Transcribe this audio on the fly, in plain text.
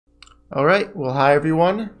Alright, well hi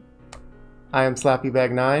everyone. I am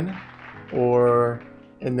SlappyBag9, or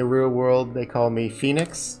in the real world they call me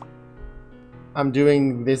Phoenix. I'm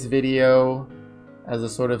doing this video as a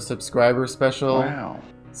sort of subscriber special. Wow.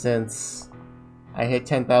 Since I hit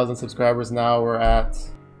 10,000 subscribers now, we're at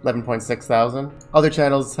 11.6 thousand. Other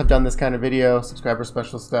channels have done this kind of video, subscriber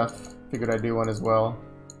special stuff. Figured I'd do one as well.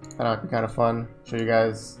 Thought it might be kind of fun. Show you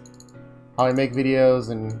guys how I make videos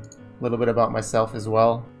and a little bit about myself as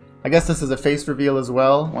well. I guess this is a face reveal as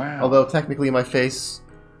well. Wow. Although technically my face,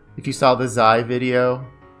 if you saw the Zai video,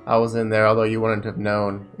 I was in there, although you wouldn't have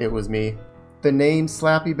known it was me. The name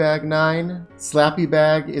SlappyBag9.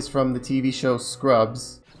 SlappyBag is from the TV show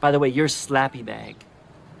Scrubs. By the way, you're SlappyBag.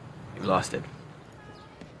 You lost it.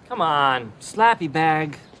 Come on,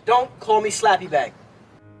 SlappyBag. Don't call me SlappyBag.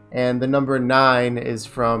 And the number 9 is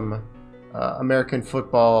from American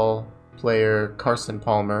football player Carson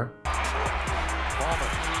Palmer.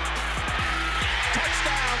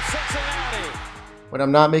 When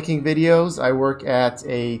I'm not making videos, I work at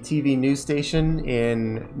a TV news station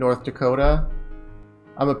in North Dakota.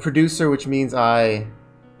 I'm a producer, which means I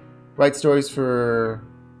write stories for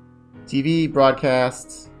TV,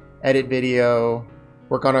 broadcasts, edit video,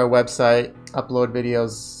 work on our website, upload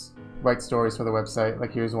videos, write stories for the website.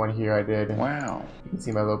 Like here's one here I did. Wow. You can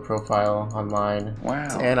see my little profile online.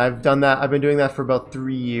 Wow. And I've been doing that for about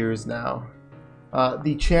 3 years now.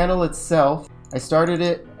 The channel itself, I started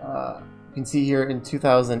it, you can see here, in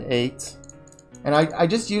 2008. And I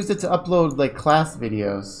just used it to upload like class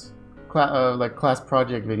videos, like class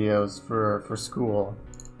project videos for school.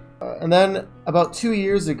 And then about 2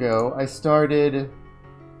 years ago, I started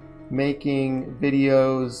making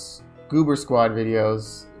videos, Goober Squad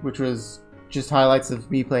videos, which was just highlights of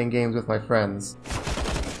me playing games with my friends.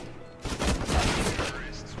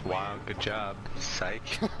 Wow, good job.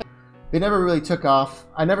 Psych. They never really took off.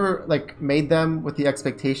 I never like made them with the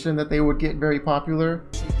expectation that they would get very popular.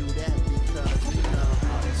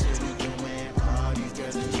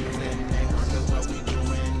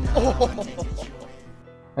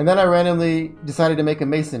 And then I randomly decided to make a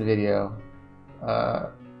Mason video.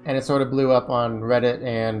 And it sort of blew up on Reddit,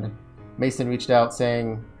 and Mason reached out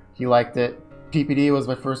saying he liked it. PPD was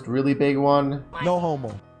my first really big one. No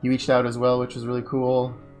homo. He reached out as well, which was really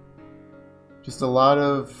cool. Just a lot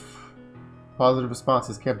of positive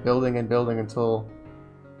responses, kept building and building until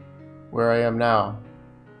where I am now.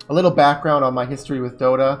 A little background on my history with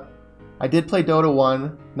Dota. I did play Dota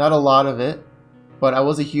 1, not a lot of it, but I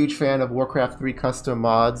was a huge fan of Warcraft 3 custom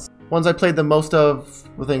mods. Ones I played the most of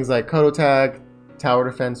were things like Kodo Tag, Tower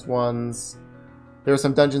Defense ones. There were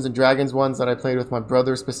some Dungeons and Dragons ones that I played with my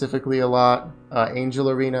brother specifically a lot.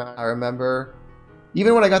 Angel Arena, I remember.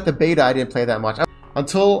 Even when I got the beta, I didn't play that much.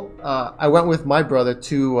 Until I went with my brother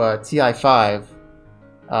to TI5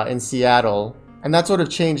 in Seattle, and that sort of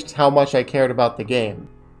changed how much I cared about the game.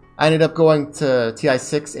 I ended up going to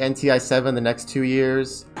TI6 and TI7 the next 2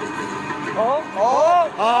 years. Oh,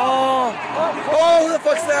 who the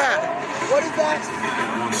fuck's that? What is that?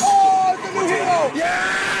 Oh, it's a new hero!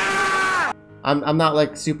 Yeah! I'm not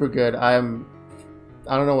like super good. I don't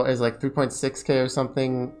know what is like 3.6k or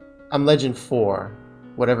something. I'm Legend 4,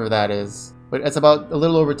 whatever that is. But it's about a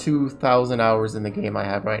little over 2,000 hours in the game I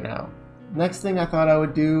have right now. Next thing I thought I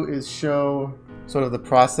would do is show sort of the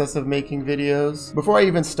process of making videos. Before I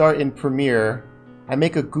even start in Premiere, I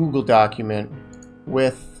make a Google document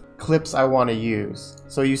with clips I want to use.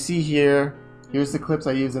 So you see here, here's the clips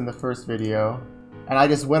I used in the first video. And I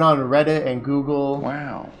just went on Reddit and Google.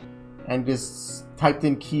 Wow. And just typed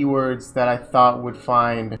in keywords that I thought would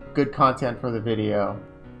find good content for the video.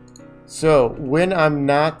 So, when I'm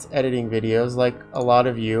not editing videos, like a lot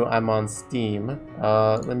of you, I'm on Steam.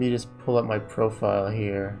 Let me just pull up my profile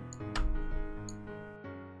here.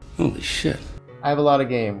 Holy shit. I have a lot of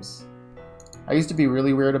games. I used to be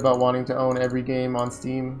really weird about wanting to own every game on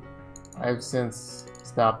Steam. I've since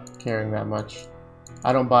stopped caring that much.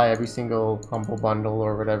 I don't buy every single Humble Bundle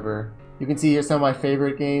or whatever. You can see here some of my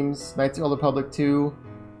favorite games. Knights of the Old Republic 2,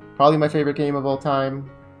 probably my favorite game of all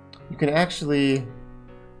time. You can actually...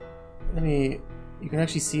 you can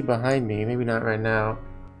actually see behind me, maybe not right now.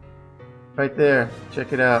 Right there,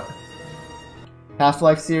 check it out.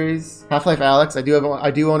 Half-Life series, Half-Life Alyx. I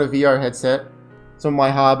do own a VR headset. Some of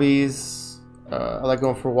my hobbies, I like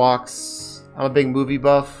going for walks. I'm a big movie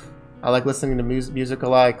buff. I like listening to music a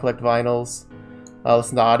lot. I collect vinyls. I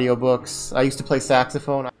listen to audiobooks. I used to play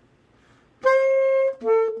saxophone.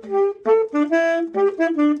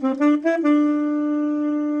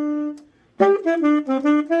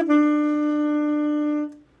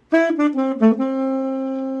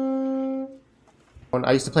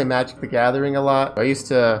 I used to play Magic the Gathering a lot. I used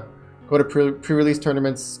to go to pre-release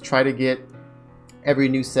tournaments, try to get every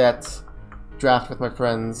new set, draft with my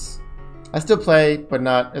friends. I still play, but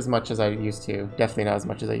not as much as I used to. Definitely not as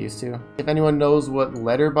much as I used to. If anyone knows what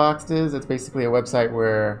Letterboxd is, it's basically a website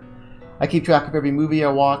where I keep track of every movie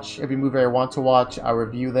I watch, every movie I want to watch, I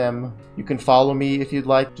review them. You can follow me if you'd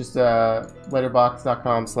like, just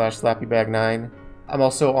letterboxd.com/SlappyBag9. I'm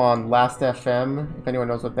also on Last.fm, if anyone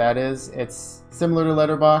knows what that is. It's similar to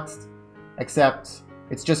Letterboxd, except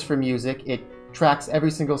it's just for music. It tracks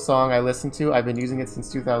every single song I listen to. I've been using it since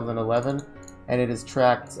 2011, and it has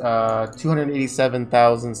tracked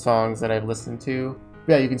 287,000 songs that I've listened to.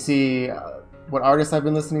 Yeah, you can see what artists I've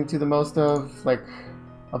been listening to the most of, like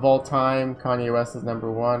of all time. Kanye West is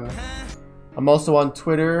 #1. I'm also on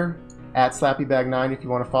Twitter at SlappyBag9 if you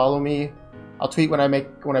want to follow me. I'll tweet when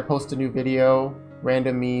I post a new video,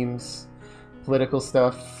 random memes, political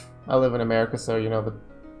stuff. I live in America, so you know the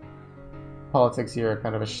politics here are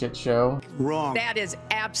kind of a shit show. Wrong. That is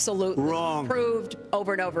absolutely wrong. Proved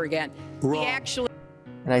over and over again. Wrong.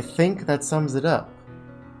 And I think that sums it up.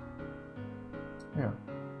 Yeah.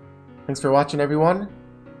 Thanks for watching, everyone,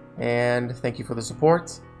 and thank you for the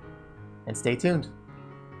support, and stay tuned.